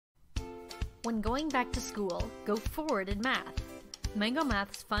When going back to school, go forward in math. Mango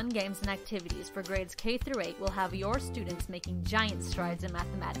Math's fun games and activities for grades K through 8 will have your students making giant strides in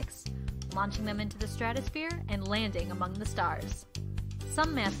mathematics, launching them into the stratosphere and landing among the stars.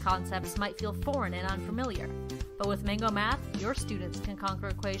 Some math concepts might feel foreign and unfamiliar, but with Mango Math, your students can conquer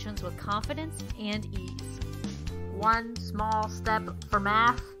equations with confidence and ease. One small step for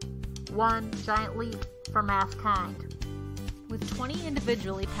math, one giant leap for mathkind. With 20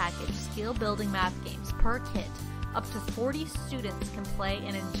 individually packaged skill-building math games per kit, up to 40 students can play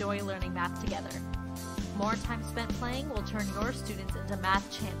and enjoy learning math together. More time spent playing will turn your students into math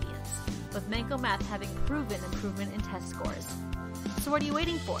champions, with Mango Math having proven improvement in test scores. So what are you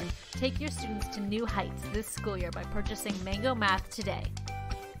waiting for? Take your students to new heights this school year by purchasing Mango Math today.